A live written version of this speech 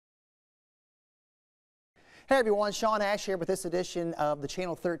Hey everyone, Sean Ash here with this edition of the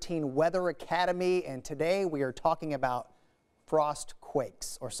Channel 13 Weather Academy, and today we are talking about frost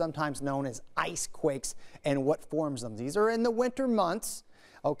quakes, or sometimes known as ice quakes, and what forms them. These are in the winter months,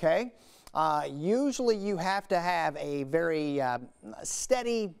 okay? Usually you have to have a very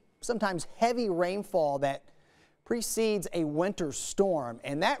steady, sometimes heavy rainfall that precedes a winter storm,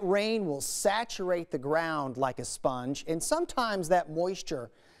 and that rain will saturate the ground like a sponge, and sometimes that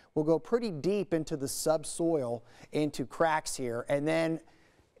moisture will go pretty deep into the subsoil, into cracks here, and then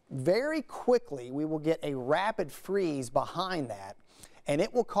very quickly we will get a rapid freeze behind that, and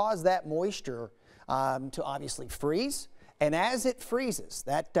it will cause that moisture to obviously freeze. And as it freezes,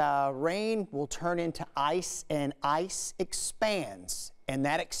 that rain will turn into ice, and ice expands, and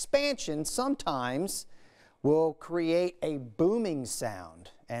that expansion sometimes will create a booming sound.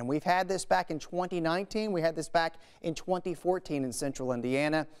 And we've had this back in 2019. We had this back in 2014 in central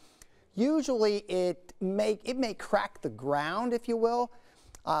Indiana. Usually it may crack the ground, if you will.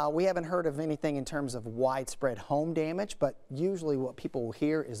 We haven't heard of anything in terms of widespread home damage, but usually what people will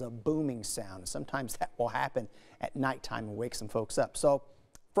hear is a booming sound. Sometimes that will happen at nighttime and wake some folks up. So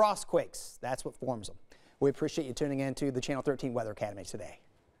frost quakes, that's what forms them. We appreciate you tuning in to the Channel 13 Weather Academy today.